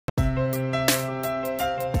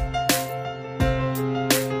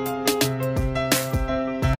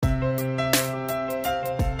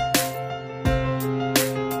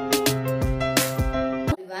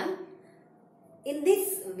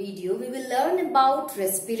about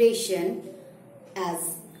respiration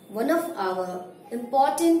as one of our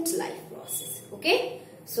important life process. Okay,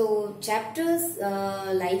 so chapters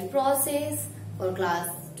life process और class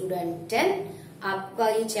student 10 आपका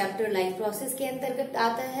ये chapter life process के अंतर्गत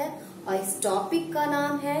आता है और इस टॉपिक का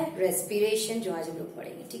नाम है रेस्पिरेशन, जो आज हम लोग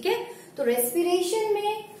पढ़ेंगे. ठीक है, तो रेस्पिरेशन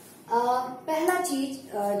में पहला चीज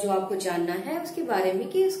जो आपको जानना है उसके बारे में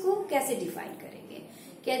कि उसको कैसे डिफाइन करेंगे.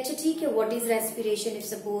 कि अच्छा ठीक है, what is respiration. If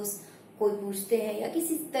suppose कोई पूछते हैं या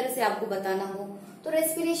किसी तरह से आपको बताना हो तो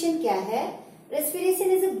रेस्पिरेशन क्या है.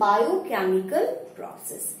 Respiration is a biochemical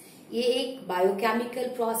process. ये एक बायोकेमिकल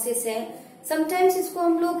प्रोसेस है. समटाइम्स इसको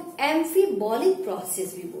हम लोग एम्फीबॉलिक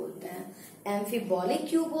प्रोसेस भी बोलते हैं. एम्फीबॉलिक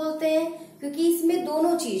क्यों बोलते हैं? क्योंकि इसमें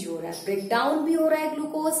दोनों चीज हो रहा है, ब्रेक डाउन भी हो रहा है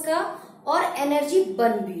ग्लूकोज का और एनर्जी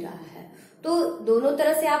बन भी रहा है. तो दोनों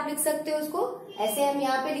तरह से आप लिख सकते हो उसको. ऐसे हम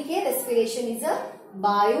यहाँ पे लिखे respiration is a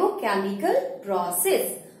biochemical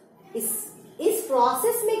process. इस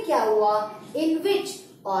प्रोसेस में क्या हुआ, इन विच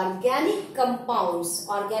ऑर्गेनिक कंपाउंड्स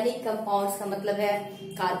का मतलब है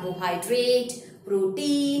कार्बोहाइड्रेट,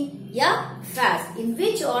 प्रोटीन या fat, in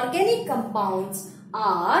which organic compounds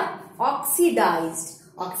are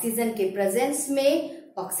oxidised. Oxygen के प्रेजेंस में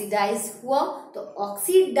ऑक्सीडाइज हुआ तो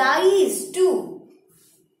oxidise to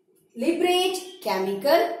liberate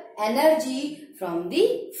chemical energy from the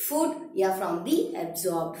food या फ्रॉम दी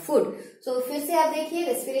एब्जॉर्ब्ड फूड. सो फिर से आप देखिए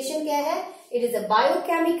रेस्पिरेशन क्या है. It is a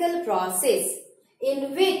biochemical process in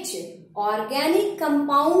which organic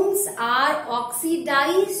compounds are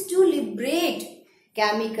oxidized to liberate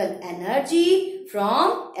chemical energy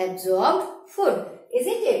from absorbed food,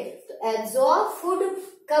 isn't it? तो absorbed food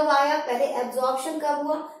कब आया? पहले absorption कब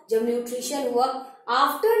हुआ? जब न्यूट्रिशन हुआ.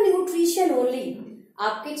 After nutrition only.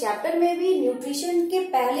 आपके चैप्टर में भी न्यूट्रिशन के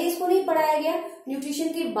पहले इसको नहीं पढ़ाया गया, न्यूट्रिशन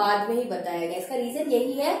के बाद में ही बताया गया. इसका रीजन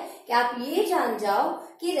यही है कि आप ये जान जाओ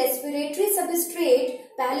कि रेस्पिरेटरी सबस्ट्रेट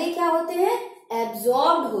पहले क्या होते हैं,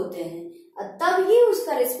 एब्जॉर्ब होते हैं, तब ही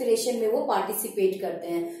उसका रेस्पिरेशन में वो पार्टिसिपेट करते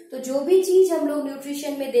हैं. तो जो भी चीज हम लोग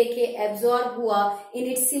न्यूट्रिशन में देखे एब्जॉर्ब हुआ in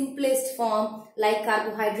its simplest form, like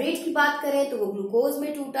carbohydrate की बात करें तो वो ग्लूकोज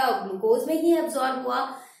में टूटा, ग्लूकोज में ही एब्जॉर्ब हुआ,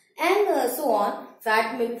 एंड सो ऑन.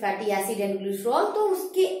 फैट में भी फैटी एसिड एंड ग्लिसरॉल, तो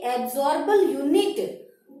उसके एब्जॉर्बल यूनिट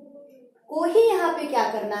को ही यहाँ पे क्या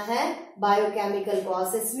करना है, बायोकेमिकल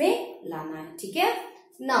प्रोसेस में लाना है. ठीक है.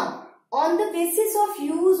 Now on the basis of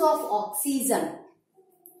use of oxygen,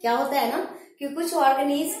 क्या होता है ना कि कुछ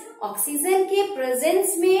ऑर्गेनिज्म ऑक्सीजन के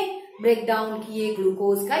प्रेजेंस में ब्रेक डाउन किए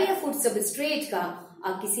ग्लूकोज का या फूड सबस्ट्रेट का.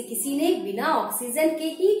 अब किसी ने बिना ऑक्सीजन के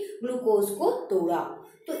ही ग्लूकोज को तोड़ा.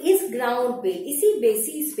 तो इस ग्राउंड पे, इसी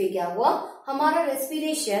बेसिस पे क्या हुआ, हमारा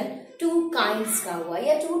रेस्पिरेशन 2 काइंड्स का हुआ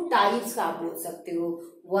या 2 टाइप्स का आप बोल सकते हो.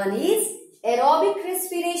 One is aerobic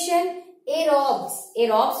respiration.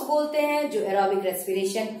 Aerobes बोलते हैं, जो एरोबिक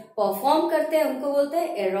रेस्पिरेशन परफॉर्म करते हैं उनको बोलते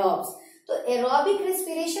हैं एरोब्स. तो एरोबिक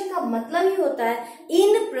रेस्पिरेशन का मतलब ही होता है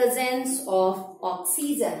इन प्रेजेंस ऑफ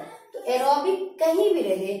ऑक्सीजन. तो एरोबिक कहीं भी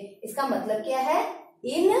रहे, इसका मतलब क्या है,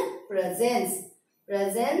 इन प्रेजेंस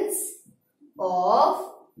ऑफ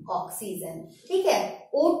ऑक्सीजन. ठीक है.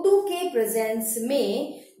 O2 के प्रेजेंस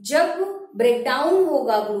में जब ब्रेकडाउन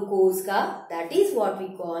होगा ग्लूकोज का, that is what we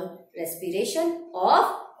call respiration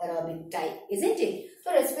of aerobic type, isn't it?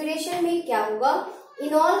 So respiration में क्या होगा,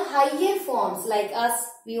 in all higher forms like us,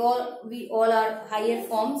 we all are higher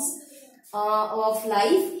forms of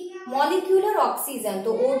life. Molecular oxygen,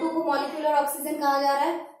 तो O2 को molecular oxygen कहा जा रहा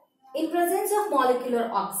है. In presence of molecular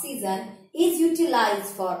oxygen is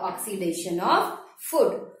utilized for oxidation of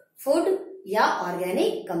food या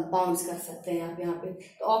ऑर्गेनिक कंपाउंड्स कर सकते हैं आप यहाँ पे.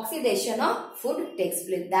 तो oxidation of food takes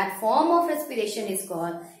place. That form of respiration is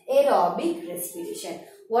called aerobic respiration.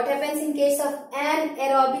 What happens in case of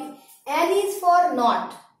एनाएरोबिक? N is for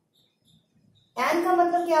not. N का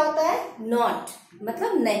मतलब क्या होता है, नॉट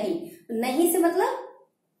मतलब नहीं से मतलब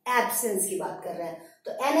एब्सेंस की बात कर रहे हैं.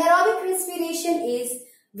 तो एनाएरोबिक रेस्पिरेशन इज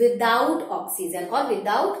विदाउट ऑक्सीजन और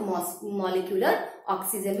without molecular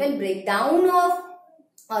oxygen. When breakdown of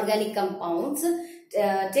organic compounds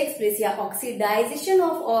takes place, या oxidization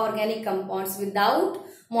of organic compounds without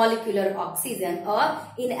molecular oxygen or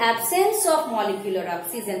in absence of molecular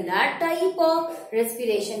oxygen, that type of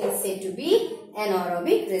respiration is said to be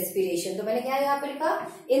anaerobic respiration. तो मैंने क्या यहाँ पे लिखा,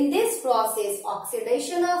 in this process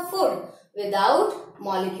oxidation of food without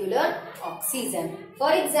molecular oxygen.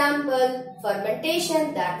 For example, fermentation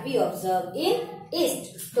that we observe in yeast.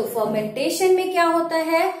 तो fermentation में क्या होता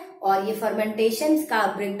है और ये फर्मेंटेशन का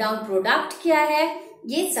ब्रेकडाउन प्रोडक्ट क्या है,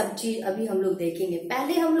 ये सब चीज अभी हम लोग देखेंगे.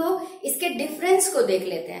 पहले हम लोग इसके डिफरेंस को देख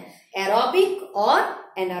लेते हैं, एरोबिक और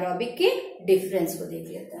एनारोबिक के डिफरेंस को देख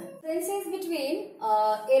लेते हैं. Differences between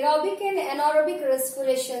aerobic and anaerobic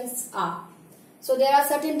रेस्पिरेशंस are, So there are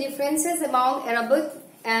certain differences among aerobic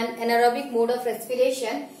and anaerobic mode of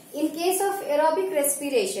respiration. In case of aerobic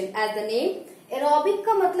respiration, as the name, aerobic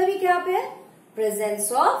का मतलब ही क्या पे है? Presence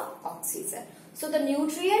of oxygen. So the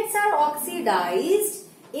nutrients are oxidized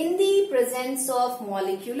in the presence of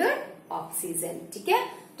molecular oxygen. ठीक है,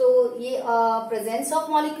 तो ये presence of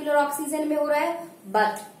molecular oxygen में हो रहा है.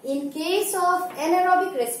 But in case of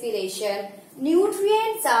anaerobic respiration,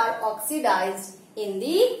 nutrients are oxidized in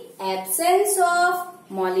the absence of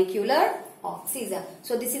molecular oxygen.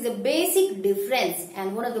 So this is a basic difference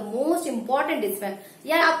and one of the most important difference.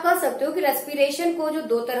 या आप कह सकते हो कि respiration को जो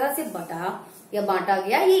दो तरह से बांटा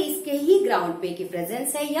गया, ये इसके ही ग्राउंड पे की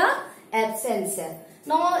प्रेजेंस है या एब्सेंस है.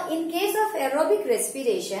 Now in case of aerobic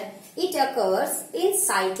respiration, it occurs in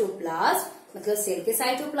cytoplasm, मतलब सेल के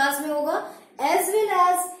साइटोप्लाज्म में होगा, as well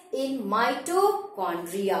as in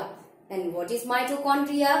mitochondria. And what is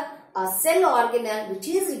mitochondria? A cell organelle which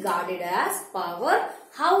is regarded as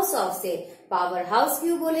powerhouse of cell. Powerhouse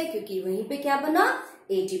क्यों बोले? क्योंकि वहीं पे क्या बना?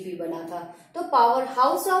 ATP बना था. तो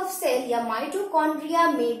powerhouse of cell या mitochondria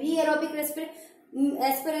में भी aerobic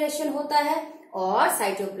respiration होता है और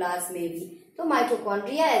cytoplasm में भी. तो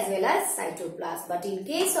mitochondria as well as cytoplasm. But in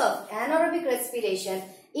case of anaerobic respiration,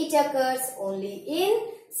 it occurs only in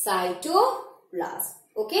cytoplasm.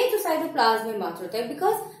 Okay, तो साइटोप्लाज्म में मात्र होता है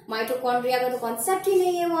बिकॉज माइटोकॉन्ड्रिया का तो कॉन्सेप्ट ही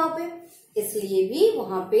नहीं है वहां पे, इसलिए भी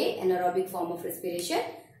वहां पे एनारोबिक फॉर्म ऑफ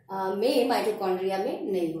रेस्पिरेशन में माइटोकॉन्ड्रिया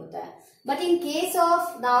में नहीं होता है. But in case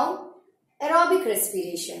of now aerobic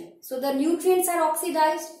respiration, so the nutrients are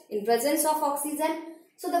oxidized in presence of oxygen.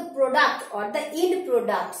 So the product or the end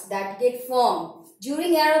products that get formed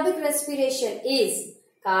during aerobic respiration is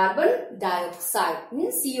carbon dioxide,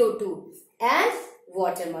 means CO2, and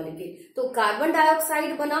water molecule. तो carbon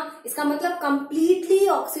dioxide बना, इसका मतलब completely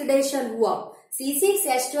oxidation हुआ.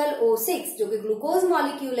 C6H12O6 जो कि glucose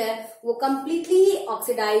molecule है वो completely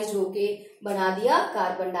oxidised होके बना दिया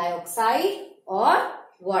कार्बन डाइऑक्साइड और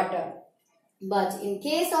water. But in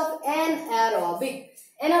case of anaerobic,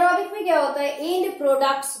 anaerobic में क्या होता है? एंड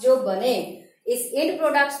प्रोडक्ट्स जो बने, इस एंड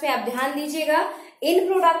प्रोडक्ट्स पे आप ध्यान दीजिएगा. एंड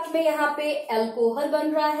प्रोडक्ट में यहाँ पे अल्कोहल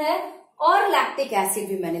बन रहा है और लैक्टिक एसिड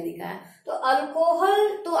भी मैंने दिखाया. तो अल्कोहल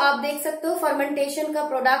तो आप देख सकते हो फर्मेंटेशन का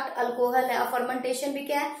प्रोडक्ट अल्कोहल है, और फर्मेंटेशन भी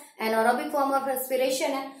क्या है? एनारोबिक फॉर्म ऑफ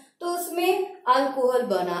रेस्पिरेशन है, तो उसमें अल्कोहल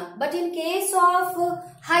बना. But in case of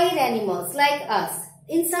higher animals like us,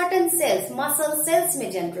 in certain sales, muscle cells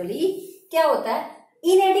में जनरली क्या होता है?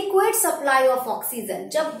 इनएडिक्वेट सप्लाई ऑफ ऑक्सीजन.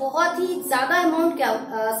 जब बहुत ही ज्यादा अमाउंट क्या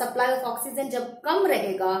सप्लाई ऑफ ऑक्सीजन जब कम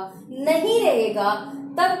रहेगा, नहीं रहेगा,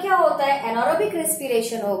 तब क्या होता है? एनारोबिक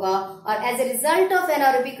रेस्पिरेशन होगा. और as a result of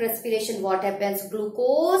anaerobic respiration what happens?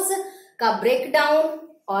 Glucose का ब्रेकडाउन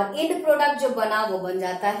और एंड प्रोडक्ट जो बना वो बन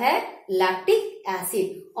जाता है लैक्टिक एसिड.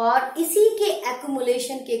 और इसी के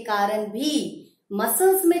एक्युमुलेशन के कारण भी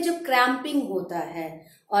मसल्स में जो क्रैम्पिंग होता है,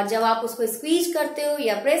 और जब आप उसको स्क्वीज करते हो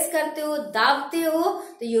या प्रेस करते हो, दाबते हो,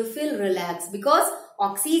 तो you feel relax because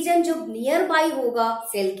oxygen जो नियर बाई होगा,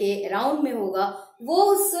 सेल के अराउंड में होगा, वो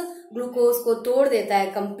उस ग्लूकोज को तोड़ देता है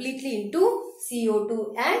completely into CO2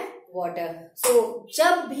 and water. सो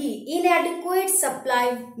जब भी इनएडिक्वेट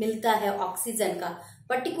सप्लाई मिलता है ऑक्सीजन का,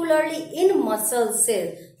 particularly in muscle cell,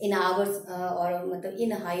 in our और मतलब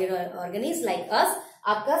in higher organism like us,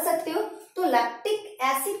 आप कह सकते हो. तो लैक्टिक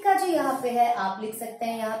एसिड का जो यहाँ पे है आप लिख सकते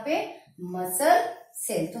हैं यहाँ पे मसल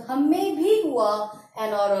सेल. तो हमें भी हुआ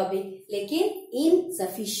एनारोबिक, लेकिन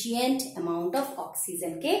इनसफिशिएंट अमाउंट ऑफ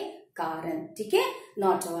ऑक्सीजन के कारण. ठीक है,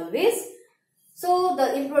 not always. So the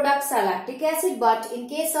end products are lactic acid, but in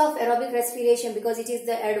case of aerobic respiration, because it is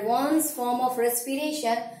the advanced form of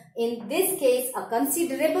respiration, in this case a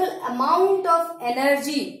considerable amount of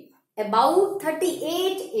energy, about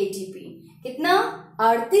 38 ATP. कितना?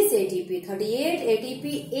 38 ATP. 38 ATP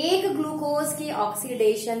एक glucose की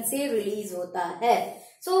oxidation से release होता है.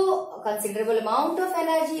 So considerable amount of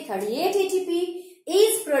energy, 38 ATP,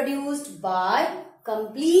 is produced by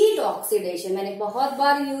complete oxidation. मैंने बहुत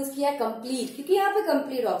बार use किया complete, क्योंकि यहाँ पे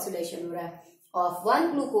कंप्लीट ऑक्सीडेशन हो रहा है of one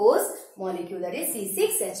glucose molecule, that is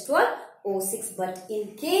C6H12O6. But in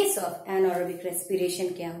case of anaerobic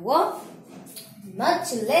respiration क्या हुआ?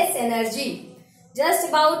 Much less energy, just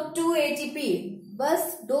about 2 ATP,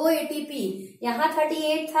 बस 2 ATP. यहाँ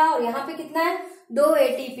 38 था और यहाँ पे कितना है? 2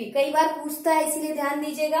 ATP. कई बार पूछता है, इसीलिए ध्यान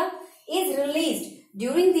दीजिएगा. Is released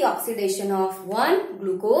during the oxidation of one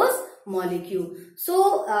glucose molecule. So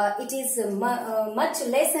it is much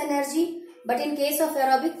less energy. But in case of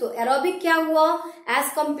aerobic, तो aerobic क्या हुआ as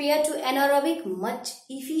compared to anaerobic? Much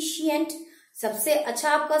efficient. सबसे अच्छा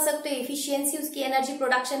आप कह सकते हो एफिशिएंसी उसकी एनर्जी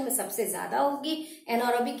प्रोडक्शन में सबसे ज्यादा होगी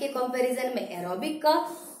एनारोबिक के कंपैरिजन में एरोबिक का।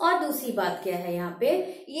 और दूसरी बात क्या है यहाँ पे,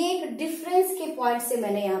 ये एक डिफरेंस के पॉइंट से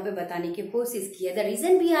मैंने यहाँ पे बताने की कोशिश की है। द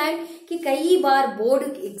रीजन बिहाइंड कि कई बार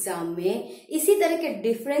बोर्ड एग्जाम में इसी तरह के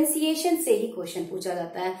डिफरेंशिएशन से ही क्वेश्चन पूछा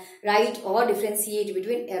जाता है, राइट और differentiate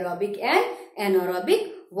between aerobic and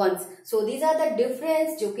anaerobic once. So these are the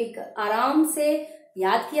difference जो कि आराम से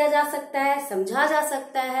याद किया जा सकता है, समझा जा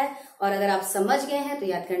सकता है, और अगर आप समझ गए हैं तो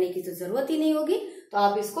याद करने की तो जरूरत ही नहीं होगी, तो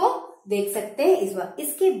आप इसको देख सकते हैं इस बार।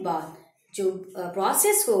 इसके बाद जो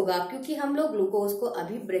प्रोसेस होगा, क्योंकि हम लोग ग्लूकोज को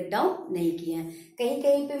अभी ब्रेक डाउन नहीं किए हैं, कहीं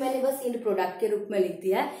कहीं पे मैंने बस इन प्रोडक्ट के रूप में लिख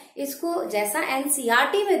दिया है, इसको जैसा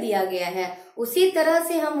एनसीईआरटी में दिया गया है उसी तरह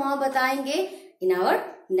से हम वहां बताएंगे in our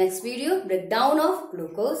next video, break down of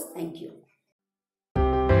glucose. Thank you.